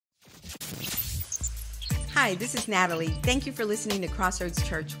Hi, this is Natalie. Thank you for listening to Crossroads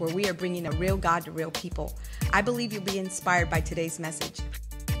Church, where we are bringing a real God to real people. I believe you'll be inspired by today's message.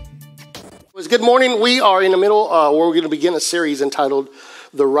 Good morning. We are in the middle where we're going to begin a series entitled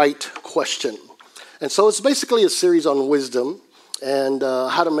The Right Question. And so it's basically a series on wisdom and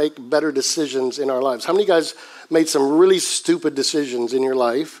how to make better decisions in our lives. How many of you guys made some really stupid decisions in your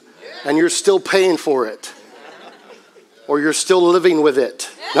life and you're still paying for it? Or you're still living with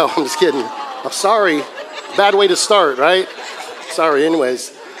it? No, I'm just kidding. I'm sorry. Bad way to start, right? Sorry,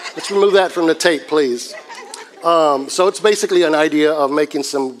 anyways. Let's remove that from the tape, please. So it's basically an idea of making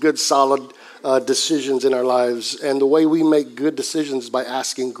some good, solid decisions in our lives. And the way we make good decisions is by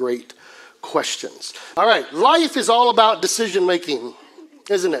asking great questions. All right, life is all about decision making,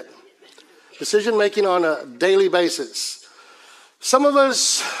 isn't it? Decision making on a daily basis. Some of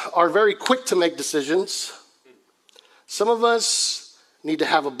us are very quick to make decisions. Some of us need to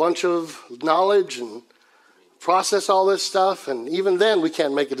have a bunch of knowledge and process all this stuff, and even then we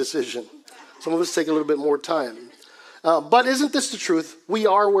can't make a decision. Some of us take a little bit more time. But isn't this the truth? We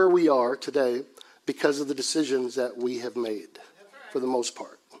are where we are today because of the decisions that we have made, for the most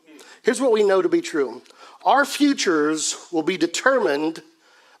part. Here's what we know to be true. Our futures will be determined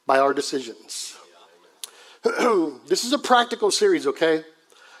by our decisions. This is a practical series, okay?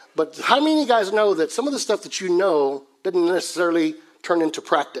 But how many of you guys know that some of the stuff that you know didn't necessarily turn into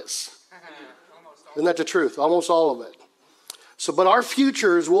practice? Isn't that the truth? Almost all of it. So, but our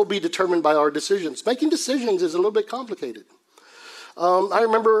futures will be determined by our decisions. Making decisions is a little bit complicated. I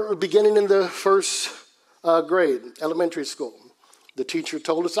remember beginning in the first grade, elementary school. The teacher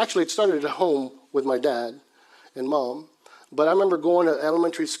told us, actually it started at home with my dad and mom, but I remember going to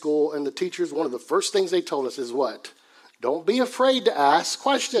elementary school and the teachers, one of the first things they told us is what? Don't be afraid to ask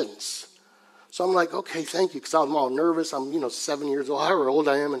questions. So I'm like, okay, thank you, because I was all nervous. I'm, 7 years old, however old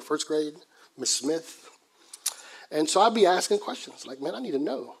I am in first grade. Miss Smith. And so I'd be asking questions like, man, I need to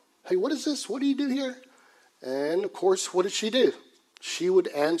know. Hey, what is this? What do you do here? And of course, what did she do? She would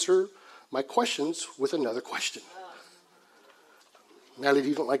answer my questions with another question. Natalie,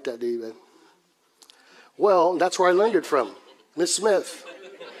 you don't like that, do you, man? Well, that's where I learned it from, Miss Smith.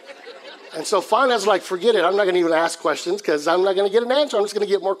 And so finally I was like, forget it. I'm not going to even ask questions because I'm not going to get an answer. I'm just going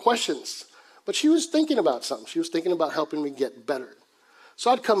to get more questions. But she was thinking about something. She was thinking about helping me get better. So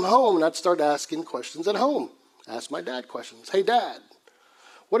I'd come home and I'd start asking questions at home. Ask my dad questions. Hey, Dad,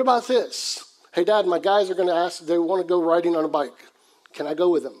 what about this? Hey, Dad, my guys are going to ask, they want to go riding on a bike. Can I go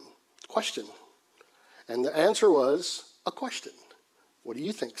with them? Question. And the answer was a question. What do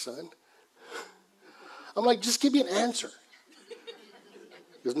you think, son? I'm like, just give me an answer.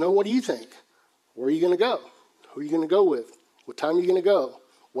 He goes, no, what do you think? Where are you going to go? Who are you going to go with? What time are you going to go?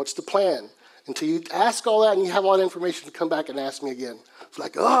 What's the plan? Until you ask all that and you have all that information to come back and ask me again. It's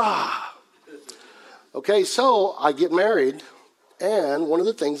like, Okay, so I get married, and one of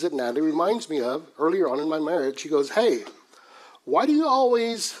the things that Natalie reminds me of earlier on in my marriage, she goes, hey, why do you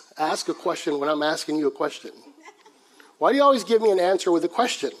always ask a question when I'm asking you a question? Why do you always give me an answer with a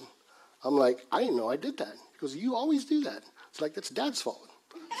question? I'm like, I didn't know I did that. He goes, you always do that. It's like, that's Dad's fault.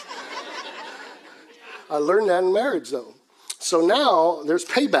 I learned that in marriage, though. So now there's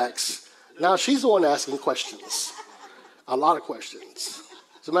paybacks. Now she's the one asking questions, a lot of questions.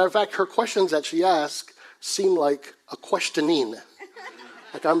 As a matter of fact, her questions that she asked seem like a questioning,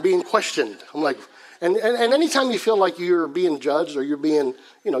 like I'm being questioned. I'm like, and anytime you feel like you're being judged or you're being,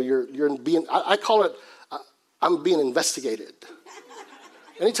 you're being, I call it, I'm being investigated.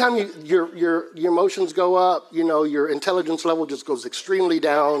 Anytime your emotions go up, your intelligence level just goes extremely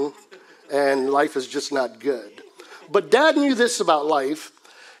down, and life is just not good. But Dad knew this about life.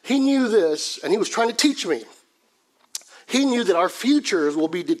 He knew this, and he was trying to teach me. He knew that our futures will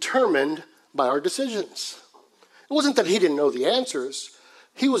be determined by our decisions. It wasn't that he didn't know the answers.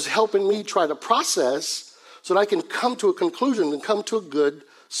 He was helping me try to process so that I can come to a conclusion and come to a good,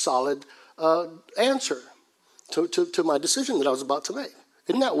 solid answer to my decision that I was about to make.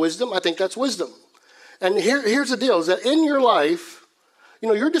 Isn't that wisdom? I think that's wisdom. And here's the deal, is that in your life,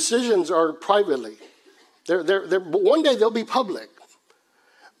 your decisions are privately. One day they'll be public.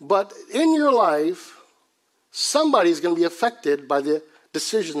 But in your life, somebody's going to be affected by the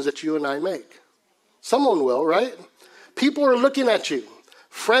decisions that you and I make. Someone will, right? People are looking at you.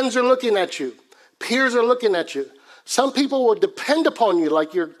 Friends are looking at you. Peers are looking at you. Some people will depend upon you,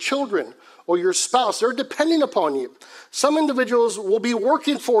 like your children or your spouse. They're depending upon you. Some individuals will be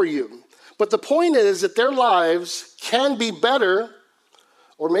working for you. But the point is that their lives can be better,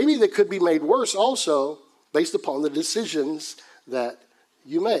 or maybe they could be made worse also, based upon the decisions that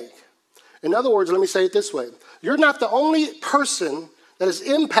you make. In other words, let me say it this way. You're not the only person that is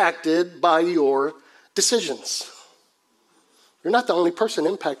impacted by your decisions. You're not the only person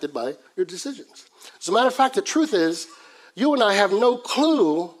impacted by your decisions. As a matter of fact, the truth is, you and I have no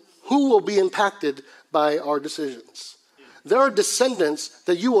clue who will be impacted by our decisions. There are descendants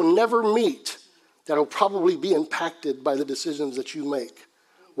that you will never meet that will probably be impacted by the decisions that you make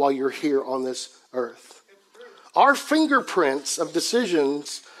while you're here on this earth. Our fingerprints of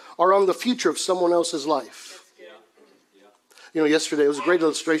decisions are on the future of someone else's life. You know, yesterday it was a great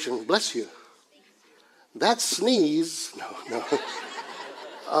illustration. Bless you. That sneeze,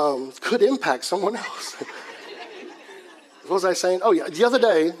 could impact someone else. What was I saying? Oh, yeah. The other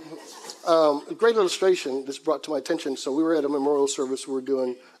day, a great illustration this brought to my attention. So we were at a memorial service we were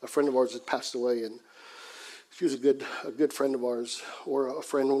doing. A friend of ours had passed away, and she was a good friend of ours, or a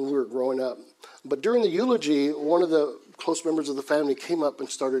friend when we were growing up. But during the eulogy, one of the close members of the family came up and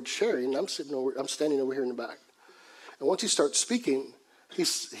started sharing. I'm standing over here in the back. And once he starts speaking, he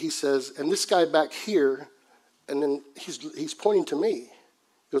says, and this guy back here, and then he's pointing to me.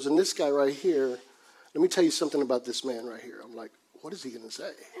 He goes, and this guy right here, let me tell you something about this man right here. I'm like, what is he going to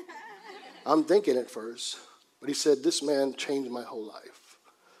say? I'm thinking at first, but he said, this man changed my whole life.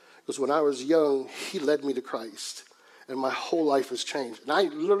 Because when I was young, he led me to Christ, and my whole life has changed. And I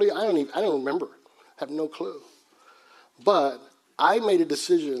don't remember, have no clue. But I made a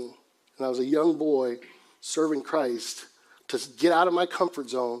decision when I was a young boy serving Christ to get out of my comfort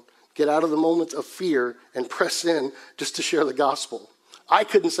zone, get out of the moments of fear, and press in just to share the gospel. I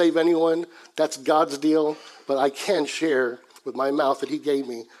couldn't save anyone. That's God's deal. But I can share with my mouth that he gave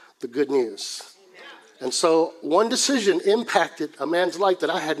me the good news. And so one decision impacted a man's life that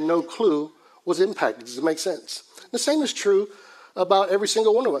I had no clue was impacted. Does it make sense? The same is true about every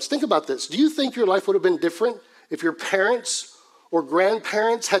single one of us. Think about this. Do you think your life would have been different if your parents or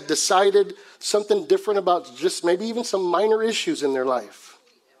grandparents had decided something different about just maybe even some minor issues in their life?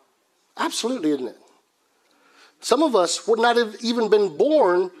 Absolutely, isn't it? Some of us would not have even been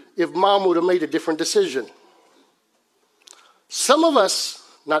born if mom would have made a different decision. Some of us,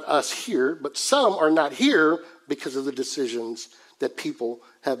 not us here, but some are not here because of the decisions that people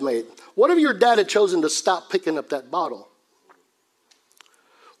have made. What if your dad had chosen to stop picking up that bottle?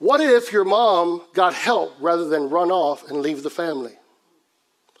 What if your mom got help rather than run off and leave the family?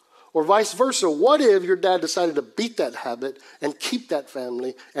 Or vice versa, what if your dad decided to beat that habit and keep that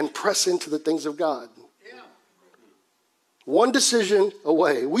family and press into the things of God? Yeah. One decision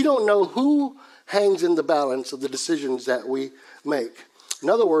away. We don't know who hangs in the balance of the decisions that we make. In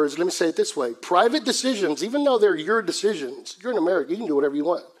other words, let me say it this way. Private decisions, even though they're your decisions, you're in America, you can do whatever you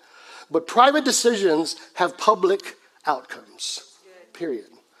want. But private decisions have public outcomes, period.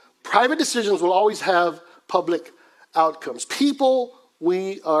 Private decisions will always have public outcomes. People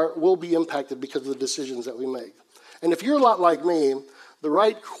will be impacted because of the decisions that we make. And if you're a lot like me, the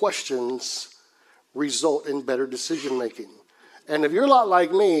right questions result in better decision making. And if you're a lot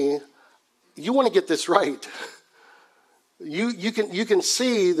like me, you want to get this right. You can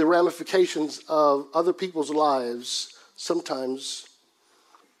see the ramifications of other people's lives sometimes,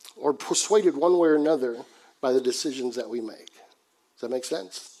 or persuaded one way or another by the decisions that we make. Does that make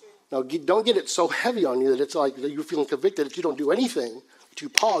sense? Now, don't get it so heavy on you that it's like you're feeling convicted if you don't do anything. If you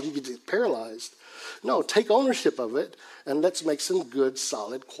pause, you get paralyzed. No, take ownership of it, and let's make some good,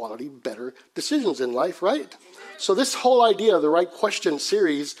 solid, quality, better decisions in life, right? So this whole idea of the right question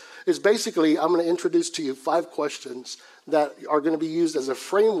series is basically, I'm going to introduce to you 5 questions that are going to be used as a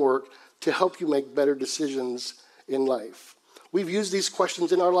framework to help you make better decisions in life. We've used these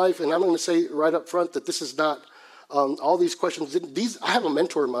questions in our life, and I'm going to say right up front that this is not all these questions. I have a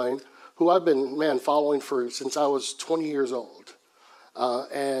mentor of mine who I've been, following since I was 20 years old.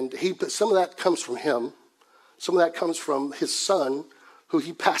 And some of that comes from him. Some of that comes from his son, who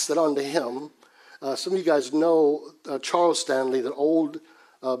he passed it on to him. Some of you guys know Charles Stanley, the old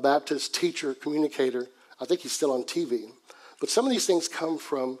Baptist teacher, communicator. I think he's still on TV. But some of these things come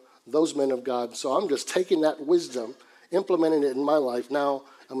from those men of God. So I'm just taking that wisdom, implementing it in my life. Now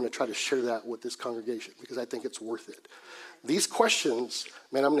I'm going to try to share that with this congregation because I think it's worth it. These questions,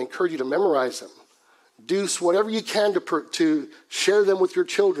 I'm going to encourage you to memorize them. Do whatever you can to share them with your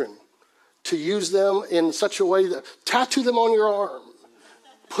children, to use them in such a way that tattoo them on your arm,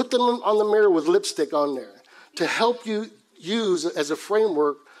 put them on the mirror with lipstick on there to help you use as a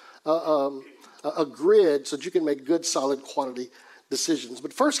framework a grid so that you can make good, solid, quality decisions.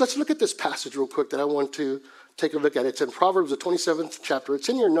 But first, let's look at this passage real quick that I want to take a look at. It's in Proverbs, the 27th chapter. It's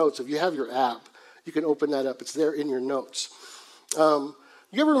in your notes. If you have your app, you can open that up. It's there in your notes.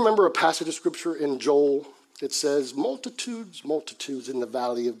 You ever remember a passage of scripture in Joel that says, multitudes, multitudes in the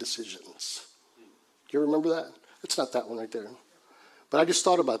valley of decisions? Do you remember that? It's not that one right there. But I just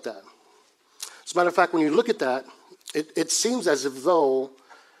thought about that. As a matter of fact, when you look at that, it seems as if though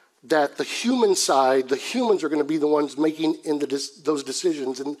that the human side, the humans are going to be the ones making those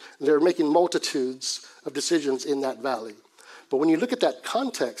decisions, and they're making multitudes of decisions in that valley. But when you look at that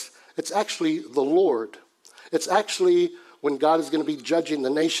context, it's actually the Lord. It's actually when God is going to be judging the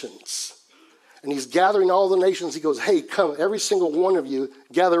nations. And he's gathering all the nations. He goes, hey, come, every single one of you,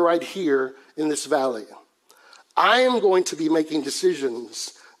 gather right here in this valley. I am going to be making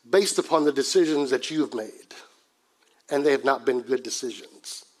decisions based upon the decisions that you have made. And they have not been good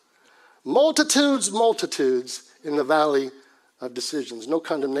decisions. Multitudes in the valley of decisions. No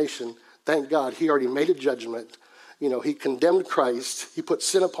condemnation. Thank God, he already made a judgment. He condemned Christ. He put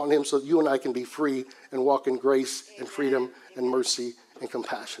sin upon him so that you and I can be free and walk in grace and freedom and mercy and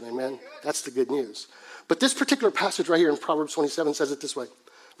compassion. Amen? That's the good news. But this particular passage right here in Proverbs 27 says it this way.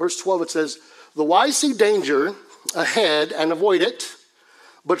 Verse 12, it says, the wise see danger ahead and avoid it,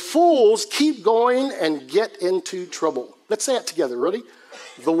 but fools keep going and get into trouble. Let's say it together. Ready?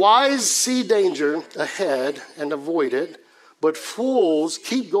 The wise see danger ahead and avoid it, but fools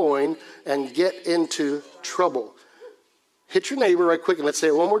keep going and get into trouble. Hit your neighbor right quick and let's say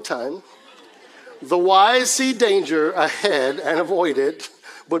it one more time. The wise see danger ahead and avoid it,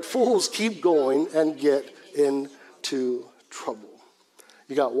 but fools keep going and get into trouble.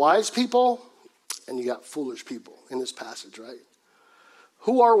 You got wise people and you got foolish people in this passage, right?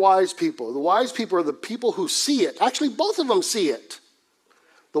 Who are wise people? The wise people are the people who see it. Actually, both of them see it.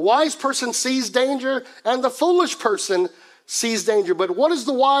 The wise person sees danger and the foolish person sees danger. But what is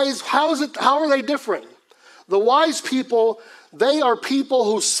the wise? How are they different? The wise people, they are people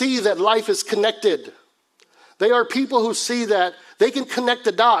who see that life is connected. They are people who see that they can connect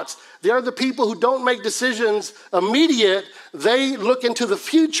the dots. They are the people who don't make decisions immediate. They look into the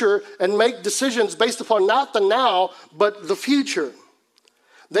future and make decisions based upon not the now, but the future.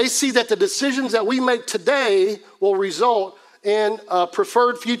 They see that the decisions that we make today will result in a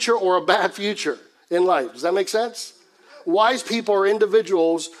preferred future or a bad future in life. Does that make sense? Wise people are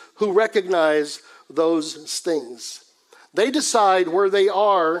individuals who recognize those things. They decide where they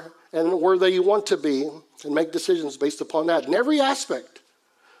are and where they want to be and make decisions based upon that. In every aspect,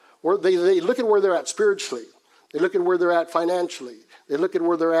 where they look at where they're at spiritually. They look at where they're at financially. They look at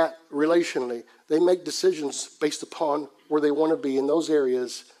where they're at relationally. They make decisions based upon where they want to be in those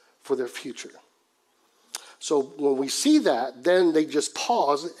areas for their future. So when we see that, then they just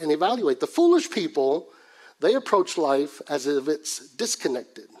pause and evaluate. The foolish people, they approach life as if it's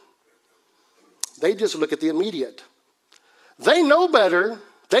disconnected. They just look at the immediate. They know better.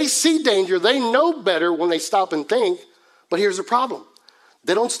 They see danger. They know better when they stop and think. But here's the problem.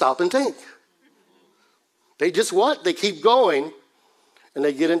 They don't stop and think. They just what? They keep going and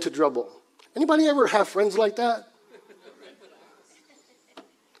they get into trouble. Anybody ever have friends like that?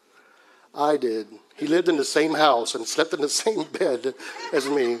 I did. He lived in the same house and slept in the same bed as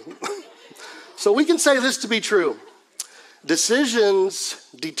me. So we can say this to be true. Decisions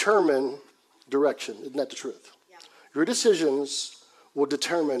determine direction. Isn't that the truth? Yeah. Your decisions will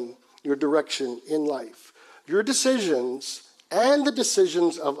determine your direction in life. Your decisions and the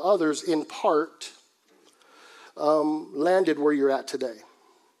decisions of others in part landed where you're at today.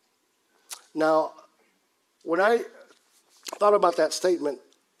 Now, when I thought about that statement,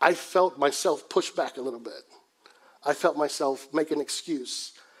 I felt myself push back a little bit. I felt myself make an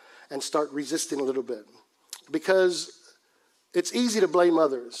excuse and start resisting a little bit because it's easy to blame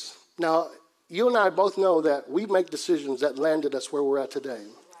others. Now, you and I both know that we make decisions that landed us where we're at today.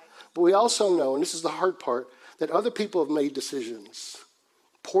 But we also know, and this is the hard part, that other people have made decisions,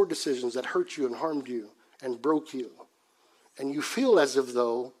 poor decisions that hurt you and harmed you and broke you. And you feel as if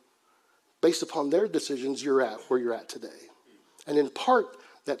though, based upon their decisions, you're at where you're at today. And in part,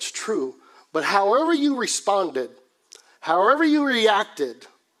 that's true. But however you responded, however you reacted,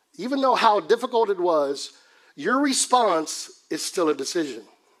 even though how difficult it was, your response is still a decision.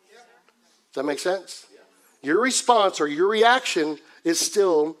 Does that make sense? Your response or your reaction is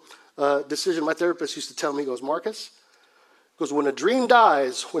still a decision. My therapist used to tell me, he goes, Marcus, because when a dream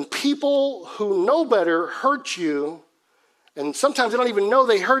dies, when people who know better hurt you, and sometimes they don't even know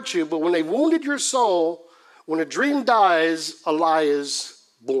they hurt you, but when they wounded your soul, when a dream dies, a lie is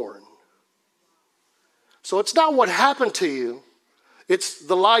born. So it's not what happened to you. It's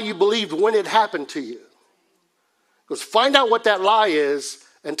the lie you believed when it happened to you. Because find out what that lie is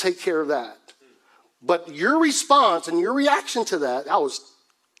and take care of that. But your response and your reaction to that, I was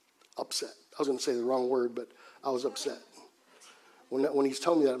upset. I was going to say the wrong word, but I was upset. When he's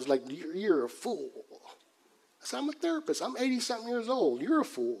told me that, I was like, you're a fool. I said, I'm a therapist. I'm 80-something years old. You're a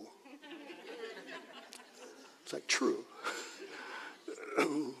fool. It's like, true.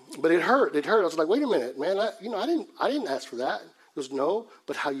 But it hurt. It hurt. I was like, wait a minute, man. I didn't ask for that. He goes, no,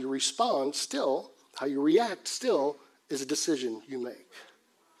 but how you respond still, how you react still is a decision you make.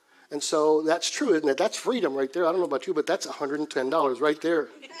 And so that's true, isn't it? That's freedom right there. I don't know about you, but that's $110 right there.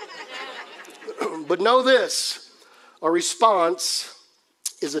 But know this, a response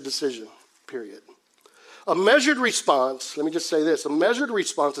is a decision, period. A measured response, let me just say this, a measured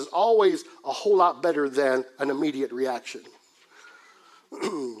response is always a whole lot better than an immediate reaction.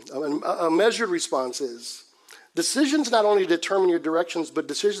 A measured response is, decisions not only determine your directions, but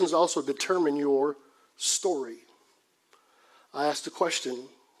decisions also determine your story. I asked a question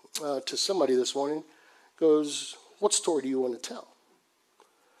to somebody this morning, goes, what story do you want to tell?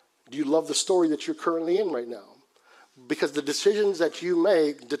 Do you love the story that you're currently in right now? Because the decisions that you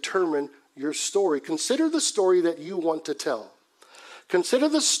make determine your story. Consider the story that you want to tell. Consider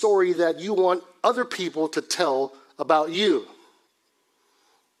the story that you want other people to tell about you.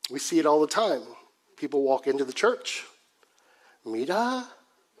 We see it all the time. People walk into the church. Mira,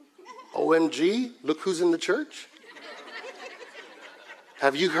 OMG, look who's in the church.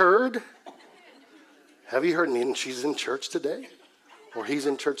 Have you heard? And she's in church today? Or he's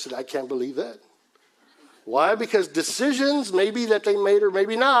in church today? I can't believe that. Why? Because decisions, maybe that they made or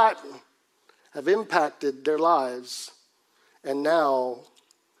maybe not, have impacted their lives. And now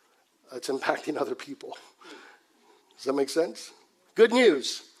it's impacting other people. Does that make sense? Good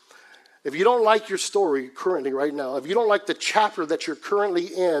news. If you don't like your story currently right now, if you don't like the chapter that you're currently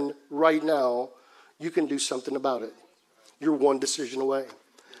in right now, you can do something about it. You're one decision away.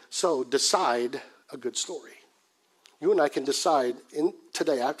 So decide a good story. You and I can decide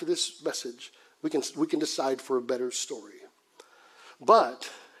today, after this message, we can decide for a better story. But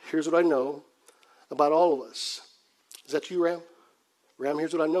here's what I know about all of us. Is that you, Ram? Ram,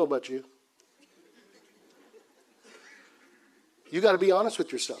 here's what I know about you. You got to be honest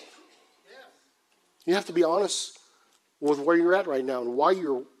with yourself. You have to be honest with where you're at right now and why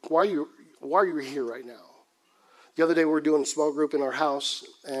you're here right now. The other day we were doing a small group in our house,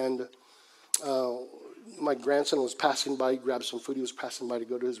 and my grandson was passing by. He grabbed some food. He was passing by to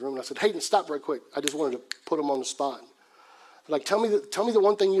go to his room, and I said, "Hayden, stop right quick. I just wanted to put him on the spot. Like, tell me the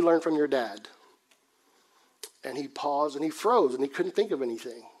one thing you learned from your dad." And he paused and he froze and he couldn't think of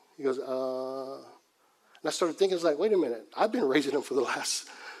anything. He goes, And I started thinking, I was like, wait a minute. I've been raising him for the last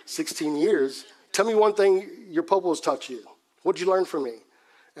 16 years. Tell me one thing your popo's taught you. What'd you learn from me?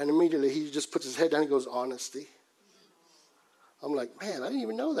 And immediately he just puts his head down and goes, honesty. I'm like, man, I didn't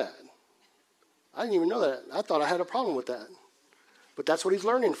even know that. I thought I had a problem with that. But that's what he's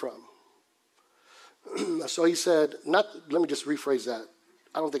learning from. So he said, let me just rephrase that.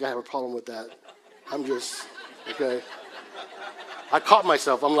 I don't think I have a problem with that. I'm just, okay. I caught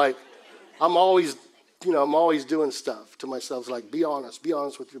myself. I'm like, I'm always doing stuff to myself. Like, be honest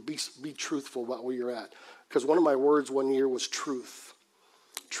with your, be truthful about where you're at. Because one of my words one year was truth.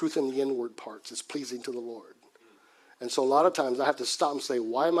 Truth in the inward parts is pleasing to the Lord. And so a lot of times I have to stop and say,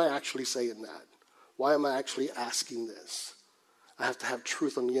 why am I actually saying that? Why am I actually asking this? I have to have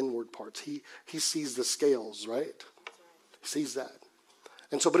truth on the inward parts. He sees the scales, right? He sees that.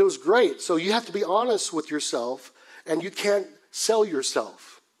 And so, but it was great. So you have to be honest with yourself, and you can't sell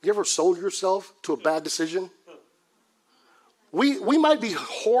yourself. You ever sold yourself to a bad decision? We might be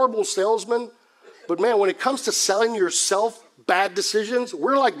horrible salesmen, but man, when it comes to selling yourself bad decisions,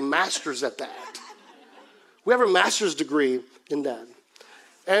 we're like masters at that. We have a master's degree in that.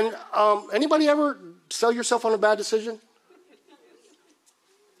 And anybody ever sell yourself on a bad decision?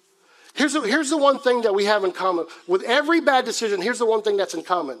 Here's the one thing that we have in common. With every bad decision, here's the one thing that's in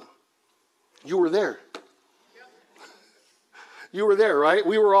common. You were there. You were there, right?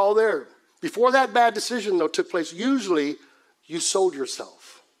 We were all there. Before that bad decision, though, took place, usually you sold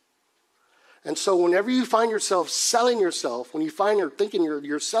yourself. And so whenever you find yourself selling yourself, when you find you're thinking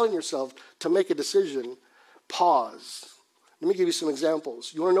you're selling yourself to make a decision, pause. Let me give you some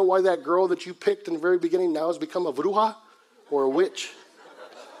examples. You want to know why that girl that you picked in the very beginning now has become a bruja or a witch?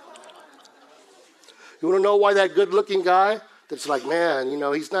 You want to know why that good-looking guy that's like, man,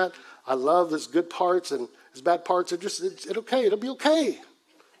 he's not, I love his good parts and his bad parts are just, it's okay, it'll be okay.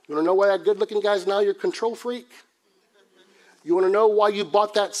 You want to know why that good-looking guy's now your control freak? You want to know why you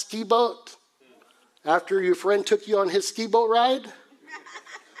bought that ski boat after your friend took you on his ski boat ride?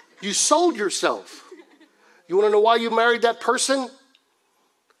 You sold yourself. You want to know why you married that person?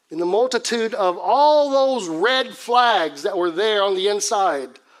 In the multitude of all those red flags that were there on the inside,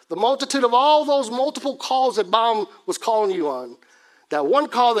 the multitude of all those multiple calls that Mom was calling you on, that one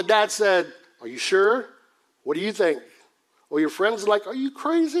call that Dad said, are you sure? What do you think? Or your friends like, are you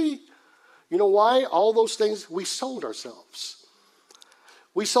crazy? You know why? All those things, we sold ourselves.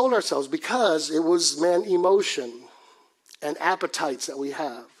 We sold ourselves because it was, man, emotion and appetites that we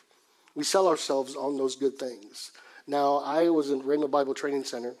have. We sell ourselves on those good things. Now, I was in Rhema Bible Training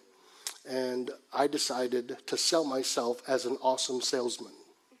Center, and I decided to sell myself as an awesome salesman.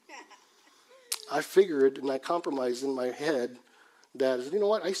 I figured, and I compromised in my head, that, you know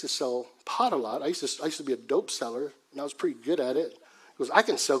what, I used to sell pot a lot. I used to be a dope seller, and I was pretty good at it. Because I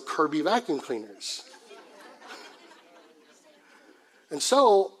can sell Kirby vacuum cleaners. And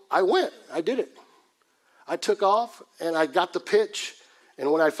so I went. I did it. I took off, and I got the pitch.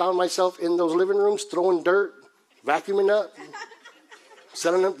 And when I found myself in those living rooms throwing dirt, vacuuming up,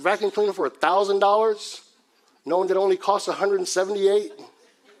 selling a vacuum cleaner for $1,000, knowing that it only costs $178,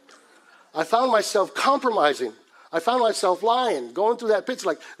 I found myself compromising. I found myself lying, going through that pitch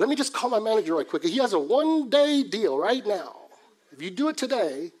like, let me just call my manager right quick. He has a one-day deal right now. If you do it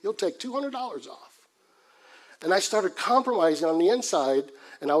today, he'll take $200 off. And I started compromising on the inside,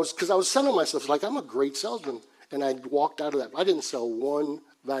 and because I was selling myself, like, I'm a great salesman. And I walked out of that. I didn't sell one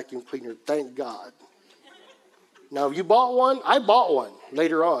vacuum cleaner, thank God. Now, if you bought one, I bought one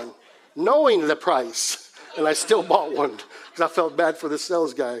later on, knowing the price. And I still bought one because I felt bad for the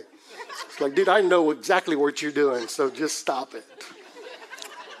sales guy. It's like, dude, I know exactly what you're doing, so just stop it.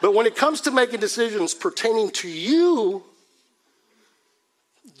 But when it comes to making decisions pertaining to you,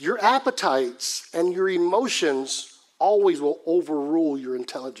 your appetites and your emotions always will overrule your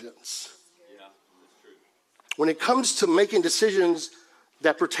intelligence. Yeah, that's true. When it comes to making decisions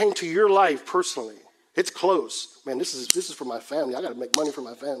that pertain to your life personally, it's close. Man, this is for my family. I got to make money for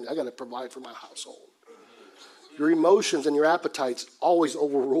my family. I got to provide for my household. Your emotions and your appetites always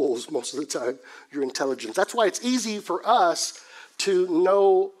overrules most of the time your intelligence. That's why it's easy for us to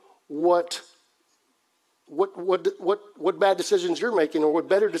know what bad decisions you're making or what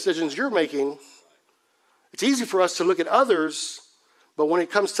better decisions you're making. It's easy for us to look at others, but when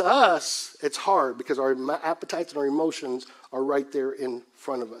it comes to us, it's hard because our appetites and our emotions are right there in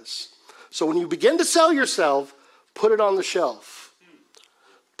front of us. So when you begin to sell yourself, put it on the shelf.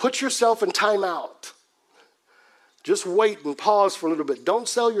 Put yourself in timeout. Just wait and pause for a little bit. Don't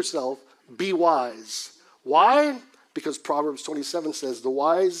sell yourself. Be wise. Why? Because Proverbs 27 says, the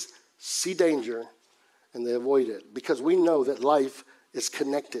wise see danger and they avoid it, because we know that life is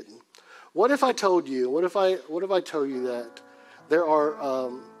connected. What if I told you that there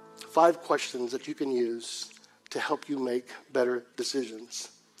are 5 questions that you can use to help you make better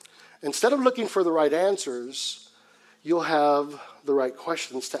decisions? Instead of looking for the right answers, you'll have the right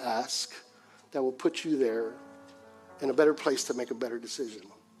questions to ask that will put you there in a better place to make a better decision.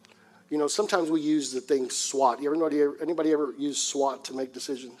 You know, sometimes we use the thing SWOT. Anybody ever use SWOT to make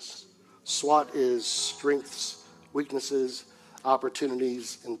decisions? SWOT is strengths, weaknesses,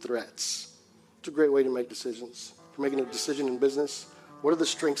 opportunities, and threats. It's a great way to make decisions. If you're making a decision in business, what are the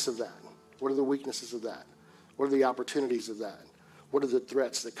strengths of that? What are the weaknesses of that? What are the opportunities of that? What are the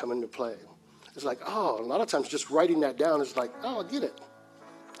threats that come into play? It's like, a lot of times just writing that down is like, I get it.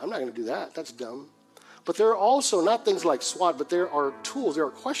 I'm not going to do that. That's dumb. But there are also not things like SWOT, but there are tools, there are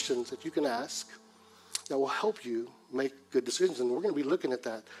questions that you can ask that will help you make good decisions. And we're going to be looking at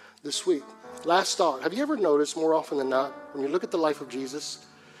that this week. Last thought. Have you ever noticed more often than not, when you look at the life of Jesus,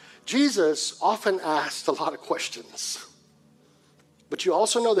 Jesus often asked a lot of questions. But you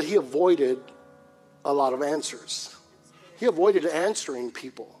also know that he avoided a lot of answers. He avoided answering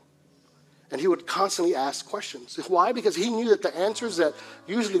people. And he would constantly ask questions. Why? Because he knew that the answers that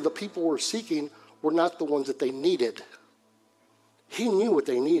usually the people were seeking were not the ones that they needed. He knew what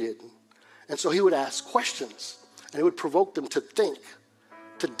they needed. And so he would ask questions. And it would provoke them to think,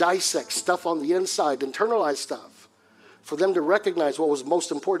 to dissect stuff on the inside, internalize stuff, for them to recognize what was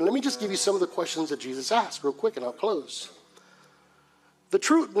most important. Let me just give you some of the questions that Jesus asked real quick, and I'll close.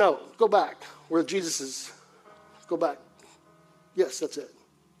 Go back where Jesus is. Go back. Yes, that's it.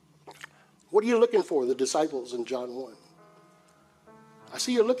 What are you looking for, the disciples in John 1? I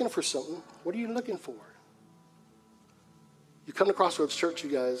see you're looking for something. What are you looking for? You come to Crossroads Church, you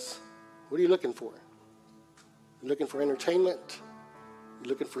guys. What are you looking for? You looking for entertainment? You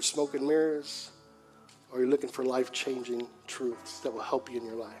looking for smoke and mirrors? Or are you looking for life-changing truths that will help you in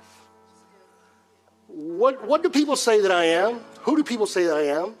your life? What do people say that I am? Who do people say that I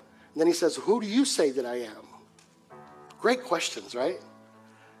am? And then he says, who do you say that I am? Great questions, right?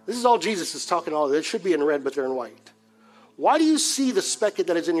 This is all Jesus is talking all. It should be in red, but they're in white. Why do you see the speck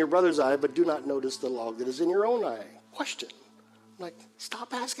that is in your brother's eye, but do not notice the log that is in your own eye? Question. I'm like,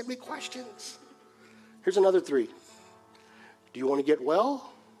 stop asking me questions. Here's another 3. Do you want to get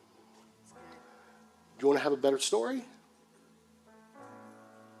well? Do you want to have a better story?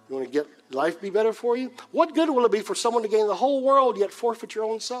 You want to get Life be better for you? What good will it be for someone to gain the whole world yet forfeit your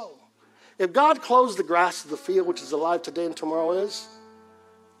own soul? If God clothes the grass of the field, which is alive today and tomorrow is,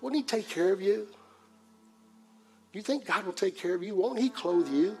 wouldn't he take care of you? Do you think God will take care of you? Won't he clothe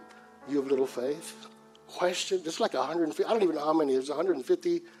you? You have little faith. Question, just like 150, I don't even know how many, there's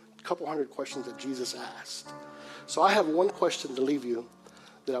 150, a couple hundred questions that Jesus asked. So I have one question to leave you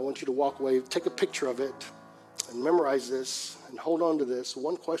that I want you to walk away, take a picture of it, and memorize this, and hold on to this.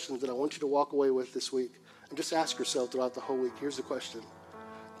 One question that I want you to walk away with this week, and just ask yourself throughout the whole week. Here's the question.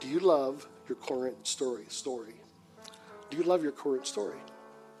 Do you love your current story? Do you love your current story?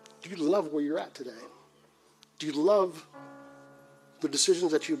 Do you love where you're at today? Do you love the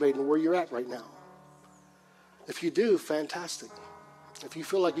decisions that you made and where you're at right now? If you do, fantastic. If you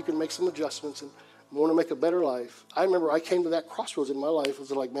feel like you can make some adjustments and want to make a better life. I remember I came to that crossroads in my life. It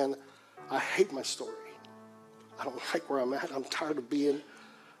was like, man, I hate my story. I don't like where I'm at. I'm tired of being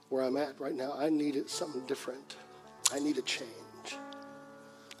where I'm at right now. I needed something different. I need a change.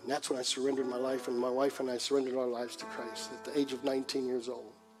 And that's when I surrendered my life, and my wife and I surrendered our lives to Christ at the age of 19 years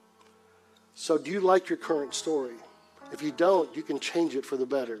old. So do you like your current story? If you don't, you can change it for the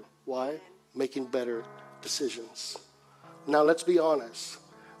better. Why? Making better decisions. Now, let's be honest.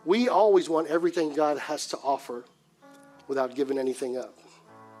 We always want everything God has to offer without giving anything up.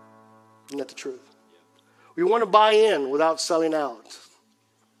 Isn't that the truth? We want to buy in without selling out.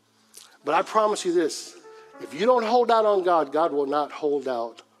 But I promise you this. If you don't hold out on God, God will not hold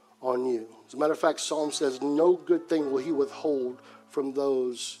out on you. As a matter of fact, Psalm says, no good thing will he withhold from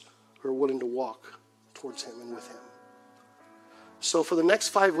those who are willing to walk towards him and with him. So for the next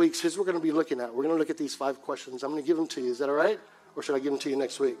 5 weeks, here's what we're going to be looking at. We're going to look at these 5 questions. I'm going to give them to you. Is that all right? Or should I give them to you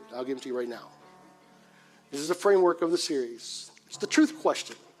next week? I'll give them to you right now. This is the framework of the series. It's the truth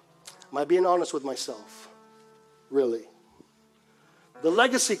question. Am I being honest with myself? Really? The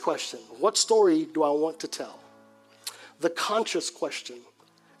legacy question. What story do I want to tell? The conscious question.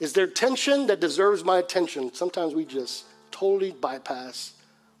 Is there tension that deserves my attention? Sometimes we just totally bypass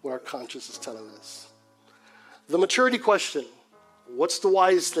what our conscience is telling us. The maturity question. What's the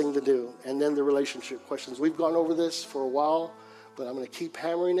wise thing to do? And then the relationship questions. We've gone over this for a while, but I'm going to keep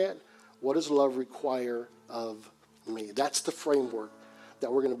hammering it. What does love require of me? That's the framework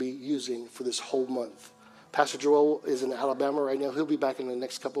that we're going to be using for this whole month. Pastor Joel is in Alabama right now. He'll be back in the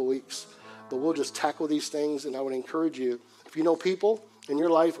next couple of weeks. But we'll just tackle these things, and I would encourage you, if you know people in your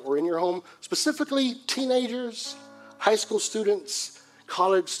life or in your home, specifically teenagers, high school students,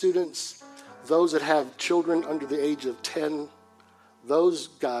 college students, those that have children under the age of 10, those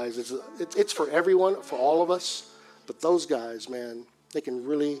guys, it's for everyone, for all of us, but those guys, man, they can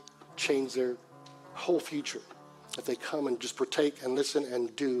really change their whole future if they come and just partake and listen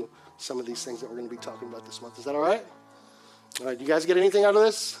and do some of these things that we're going to be talking about this month. Is that all right? All right, you guys get anything out of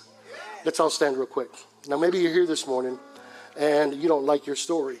this? Let's all stand real quick. Now, maybe you're here this morning and you don't like your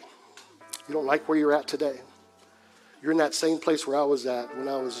story. You don't like where you're at today. You're in that same place where I was at when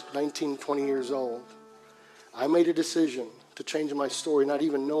I was 19, 20 years old. I made a decision to change my story, not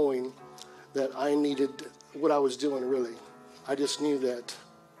even knowing that I needed what I was doing, really. I just knew that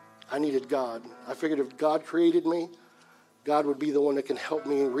I needed God. I figured if God created me, God would be the one that can help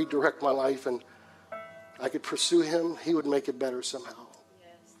me redirect my life, and I could pursue him. He would make it better somehow.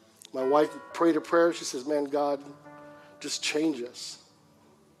 Yes. My wife prayed a prayer. She says, man, God, just change us.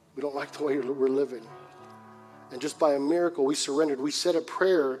 We don't like the way we're living. And just by a miracle, we surrendered. We said a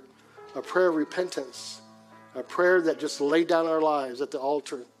prayer of repentance, a prayer that just laid down our lives at the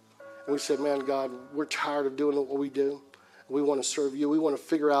altar. And we said, man, God, we're tired of doing what we do. We want to serve you. We want to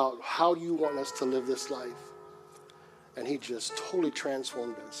figure out how you want us to live this life. And he just totally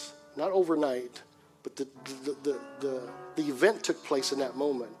transformed us. Not overnight, but the event took place in that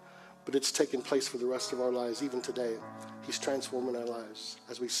moment. But it's taken place for the rest of our lives, even today. He's transforming our lives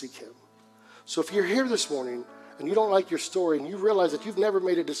as we seek him. So if you're here this morning and you don't like your story and you realize that you've never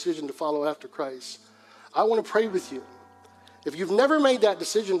made a decision to follow after Christ, I want to pray with you. If you've never made that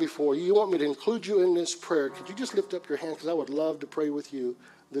decision before, you want me to include you in this prayer, could you just lift up your hand? Because I would love to pray with you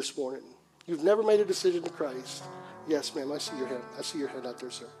this morning. You've never made a decision to Christ. Yes, ma'am, I see your hand. I see your hand out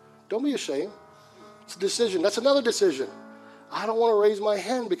there, sir. Don't be ashamed. It's a decision. That's another decision. I don't want to raise my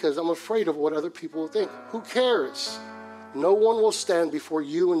hand because I'm afraid of what other people will think. Who cares? No one will stand before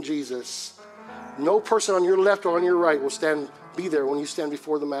you and Jesus. No person on your left or on your right will be there when you stand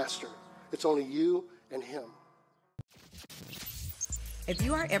before the Master. It's only you and him. If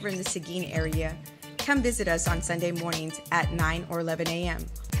you are ever in the Seguin area, come visit us on Sunday mornings at 9 or 11 a.m.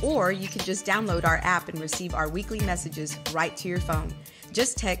 Or you can just download our app and receive our weekly messages right to your phone.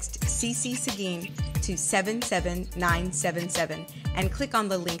 Just text CC Seguin to 77977 and click on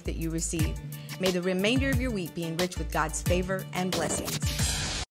the link that you receive. May the remainder of your week be enriched with God's favor and blessings.